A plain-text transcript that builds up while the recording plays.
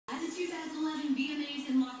2011 VMAs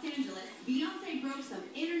in Los Angeles, Beyoncé broke some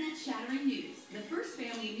internet-shattering news. The first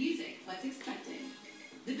family in music was expected.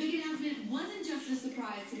 The big announcement wasn't just a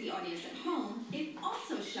surprise to the audience at home, it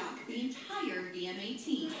also shocked the entire VMA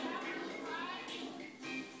team.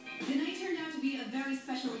 The night turned out to be a very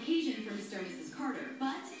special occasion for Mr. and Mrs. Carter,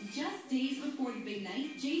 but just days before the big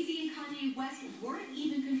night, Jay-Z and Kanye West weren't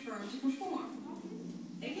even confirmed to perform.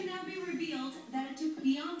 It can now be revealed that it took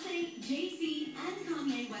Beyoncé, Jay-Z, and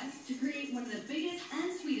Kanye West to create one of the biggest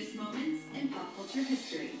and sweetest moments in pop culture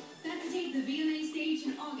history. Set to take the VMA stage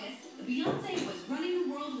in August, Beyoncé was running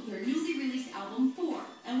the world with her newly released album 4.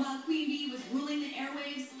 And while Queen Bee was ruling the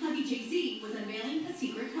airwaves, hubby Jay-Z was unveiling a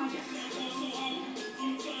secret project.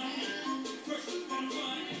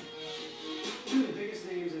 Two of the biggest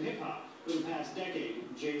names in hip-hop for the past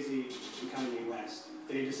decade, Jay-Z and Kanye West.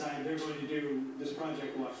 They decided they're going to do this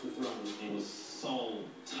project, Watch the Throne. It was so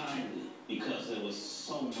timely because there was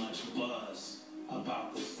so much buzz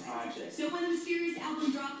about this project. So when the mysterious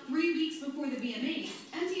album dropped 3 weeks before the VMAs,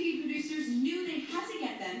 MTV producers knew they had to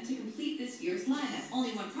get them to complete this year's lineup.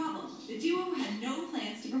 Only one problem: the duo had no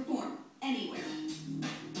plans to perform anywhere.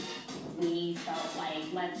 We felt like,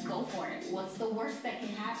 let's go for it. What's the worst that can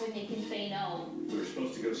happen? They can say no. We were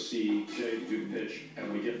supposed to go see Jay do the pitch,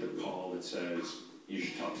 and we get the call that says, you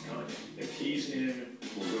should talk to Kanye. If he's in,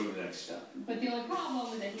 we'll go to the next step. But the only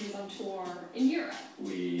problem was that he was on tour in Europe.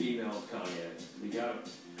 We emailed Kanye, we got a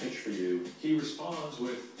pitch for you. He responds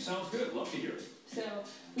with, sounds good, love to hear it. So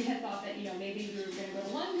we had thought that, maybe we were going to go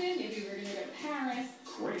to London, maybe we were going to go to Paris.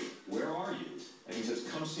 Great, where are you? And he says,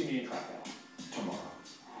 come see me in Krakow tomorrow.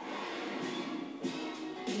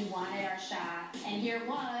 We wanted our shot, and here it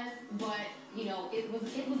was, but it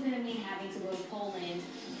was going to mean having to go to Poland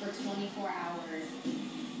for 24 hours.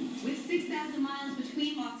 With 6,000 miles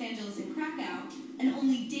between Los Angeles and Krakow, and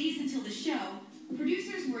only days until the show,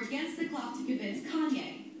 producers were against the clock to convince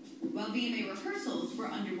Kanye, while VMA rehearsals were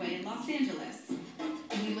underway in Los Angeles.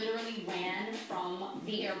 We literally ran from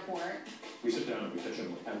the airport. We sit down and we pitch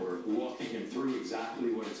him, and we're walking him through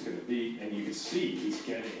exactly what it's going to be, and you can see he's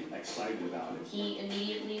getting excited about it. He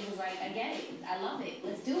immediately was like, I get it, I love it,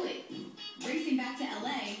 let's do it. Racing back to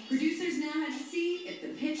LA, producers now had to see if the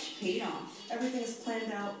pitch paid off. Everything is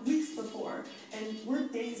planned out weeks before, and we're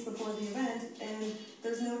days before the event, and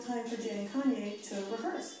there's no time for Jay and Kanye to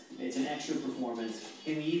rehearse. It's an extra performance.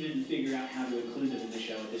 Can we even figure out how to include them in the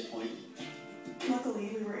show at this point?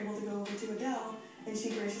 Luckily, we were able to go over to Adele, and she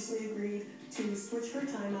graciously agreed to switch her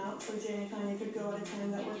time out so Jay and Kanye could go at a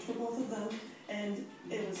time that worked for both of them, and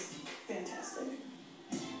it was fantastic.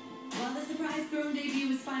 While the surprise Throne debut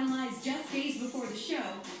was finalized just days before the show,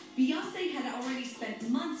 Beyoncé had already spent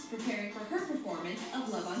months preparing for her performance of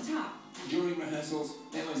Love on Top. During rehearsals,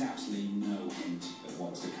 there was absolutely no hint of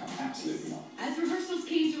what was to come. Absolutely not. As rehearsals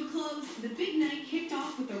came to a close, the big night kicked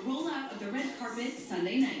off with the rollout of the red carpet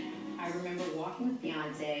Sunday night. I remember walking with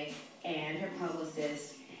Beyoncé and her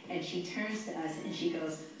publicist, and she turns to us and she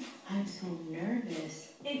goes, I'm so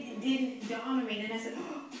nervous. It didn't dawn on me, and then I said,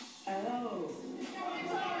 oh.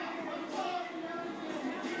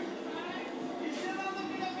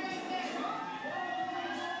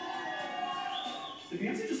 Did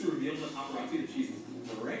Beyoncé just reveal to the paparazzi that she's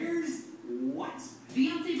preggers? What?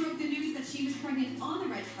 Beyoncé broke the news that she was pregnant on the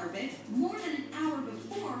red carpet more than an hour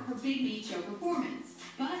before her big main show performance.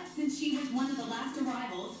 But since she was one of the last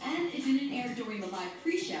arrivals and it didn't air during the live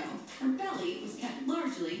pre-show, her belly was kept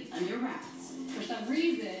largely under wraps. For some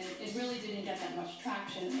reason, it really didn't get that much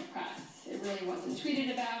traction in the press. It really wasn't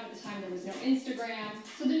tweeted about. At the time, there was no Instagram.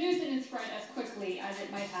 So the news didn't spread as quickly as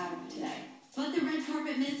it might have today. But the red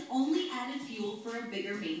carpet miss only added fuel for a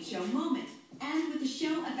bigger main show moment. And with the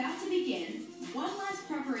show about to begin, one last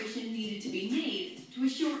preparation needed to be made to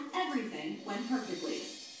assure everything went perfectly.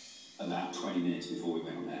 About 20 minutes before we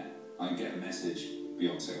went on air, I get a message,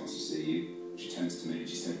 Beyoncé wants to see you. She turns to me and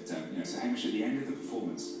she said, so Hamish, at the end of the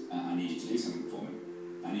performance, I need you to do something for me.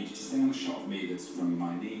 I need you to stay on a shot of me that's from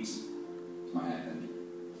my knees to my head. And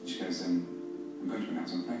she goes, I'm going to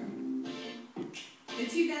announce I'm pregnant. The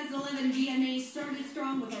 2011 VMAs started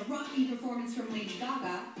strong with a rocking performance from Lady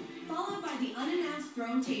Gaga, followed by the unannounced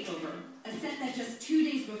Throne takeover, a set that just 2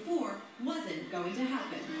 days before wasn't going to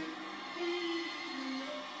happen.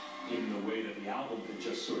 In the way that the album had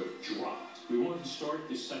just sort of dropped. We wanted to start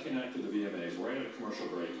the second act of the VMAs right at a commercial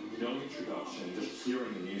break, no introduction, just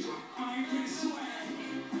hearing the music.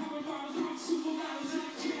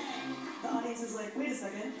 The audience is like, wait a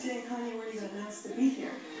second, Jay and Kanye weren't even announced to be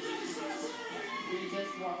here. We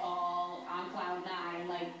just were all on cloud nine,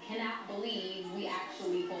 cannot believe we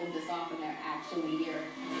actually pulled this off and they're actually here.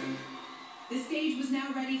 The stage was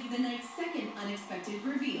now ready for the night's second unexpected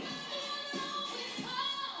reveal.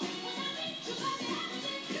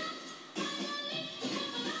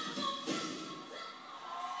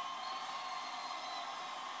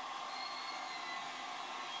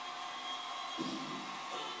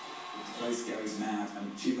 The place goes mad,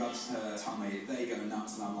 and she rubs her tummy. They go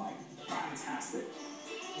nuts, and I'm like, fantastic.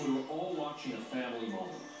 We were all watching a family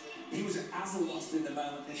moment. He was as lost in the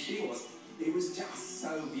moment as she was. It was just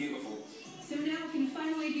so beautiful. So now it can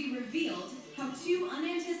finally be revealed how two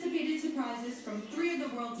unanticipated surprises from three of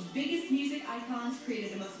the world's biggest music icons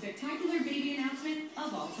created the most spectacular baby announcement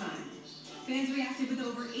of all time. Fans reacted with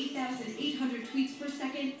over 8,800 tweets per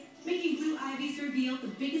second, making Blue Ivy's reveal the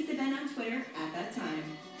biggest event on Twitter at that time.